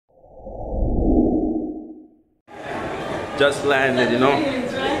Just landed, you know.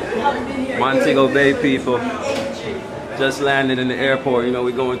 Montego Bay people. Just landed in the airport, you know.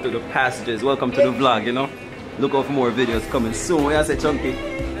 We're going through the passages. Welcome to the vlog, you know. Look out for more videos coming soon. What you say, Chunky?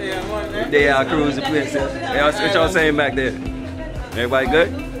 They are cruising places. What y'all saying back there? Everybody good?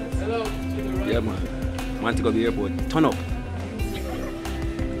 Hello. Yeah, man. Montego Bay airport. Turn up. To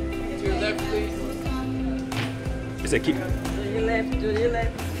your left, please. It's a keep. To your left, to your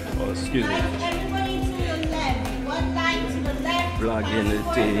left. Oh, excuse me. Everybody to your left. One line to the left. Vlogging the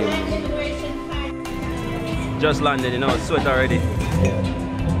team. Immigration part. Just landed, you know, sweat already.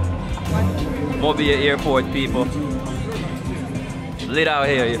 Montego Bay airport people. Lit out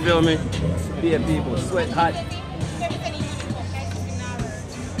here, you feel me? Bay people, sweat hot.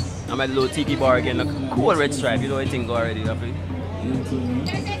 I'm at the little tiki bar again. A cool red stripe, you know anything go already, I think.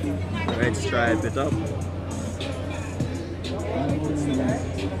 Red stripe it up.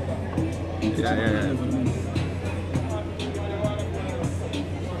 Yeah.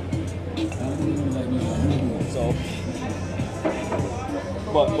 So,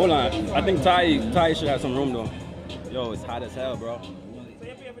 but hold on, I think Ty should have some room though. Yo, it's hot as hell, bro.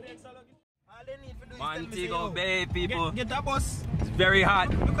 Montego Bay people. Get that bus. It's very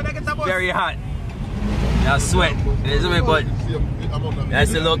hot. You could get that bus. Very hot. Now sweat. Isn't it? But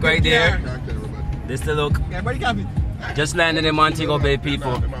that's the look right there. This the look. Just landed in Montego Bay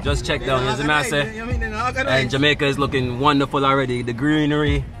people. Just check down. Here's the master. And Jamaica is looking wonderful already. The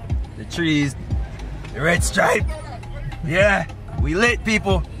greenery, the trees, the red stripe. Yeah, we lit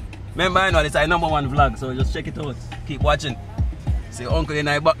people. Remember, I know this is our #1 vlog, so just check it out. Keep watching. See Uncle and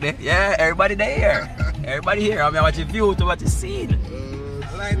I back there. Yeah, everybody there. Everybody here. I'm watching view to watch the scene.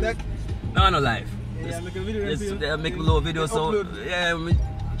 Like that? No, no live. Yeah, make a video. Just make a little video so yeah,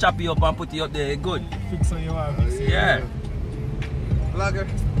 chop you up and put you up there. Good. Fix on your wife. Yeah. Vlogger.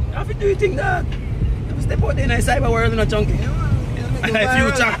 Have to do your thing, dog. Have to step out there in the cyber world, no chunky. I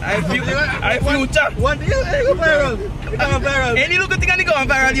future. One day you go viral. You go viral. Any little thing can go on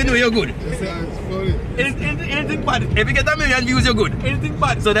viral, you know you're good. Anything bad. If you get a million views, you're good. Anything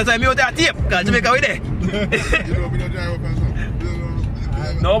bad. So that's why I'm out there tape, because Jamaica we there.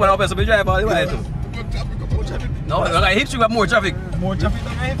 No, but I'll be able to drive all the way. No, like Hipstream got more traffic. More traffic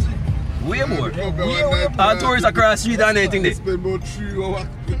than Hipstream. Way more. Our tourists across the street and anything there. Spend about 3 hours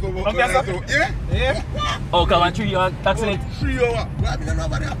to come up. Yeah? Oh, come on, 3 hours accident. 3 hours. Why did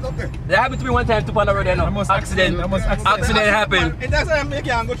nobody have up there? There happened to me one time, 2 pound over there now. Accident happened. And that's why I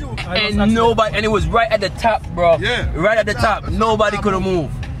can't go through. And nobody, and it was right at the top, bro. Yeah. Right at the top. Nobody could have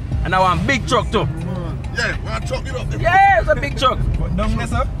moved. And I want a big truck too. Yeah, one truck it up there. Yeah, it's a big truck. But don't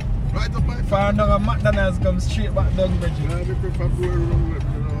mess up. Right up by Far down a McDonald's come straight back down the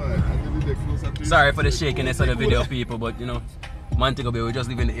Sorry for the shakiness of the video, people, but you know, Montego Bay, we're just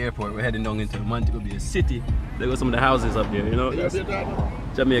leaving the airport. We're heading down into Montego Bay city. There go some of the houses up there, you know. That's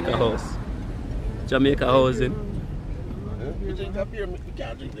Jamaica house. Jamaica housing.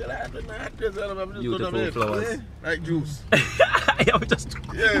 Beautiful flowers. Like juice. Yeah, we just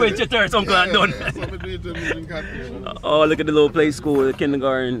wait your turn, uncle, and done. Oh, look at the little play school, the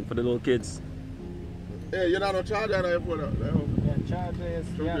kindergarten for the little kids. Hey, you're not on charge at the airport.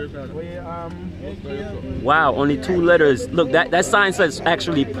 Wow, only 2 letters. Look, that sign says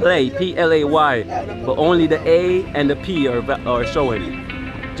actually play, P-L-A-Y, but only the A and the P are showing.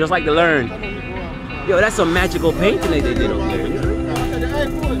 Just like the learn. Yo, that's some magical painting they did up there.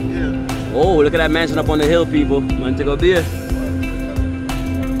 Oh, look at that mansion up on the hill, people. Montego Bay.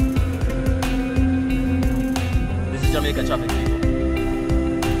 This is Jamaica traffic, people.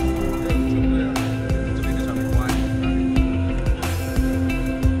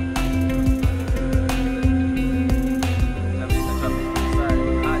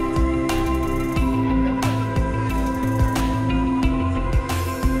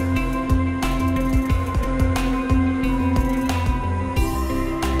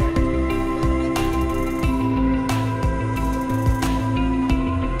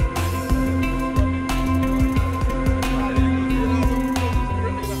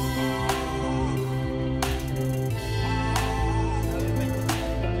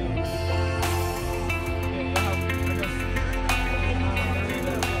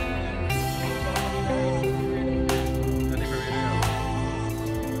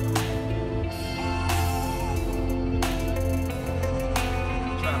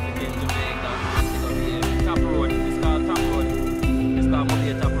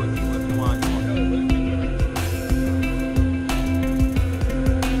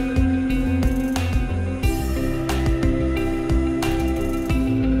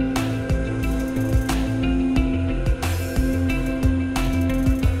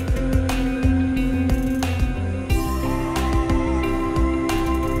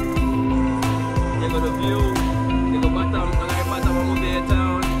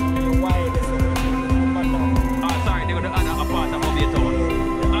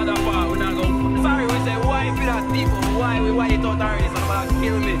 try it out already, so I'm gonna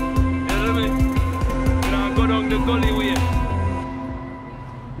kill me. You know me? You know, go down the gully way.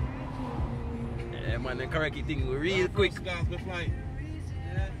 Yeah, man, the correct thing real quick.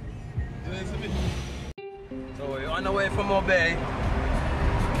 So we're on the way from Montego Bay.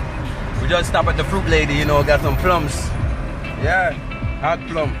 We just stopped at the fruit lady, you know, got some plums. Yeah, hot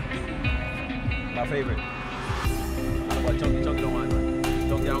plum. My favorite. I don't want chunky don't want man.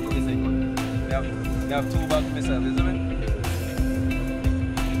 Chunky don't cook this one. We have 2 bags myself, isn't it?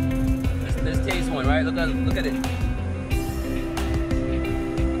 Let's taste one, right? Look at it.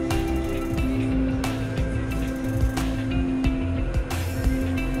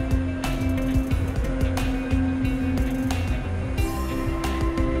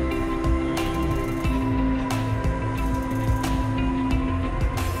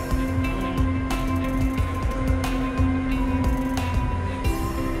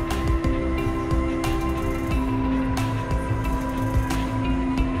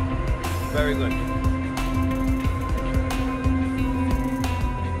 Very good.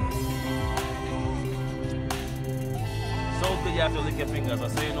 So good you have to lick your fingers,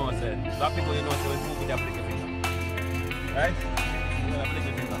 so you know what I said. A lot of people you know say when food you have to lick your finger. Right? You have to lick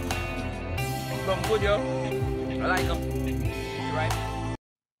your finger. Come good yo. I like them. You right?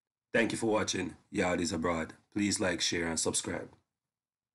 Thank you for watching Yardies Abroad. Please like, share and subscribe.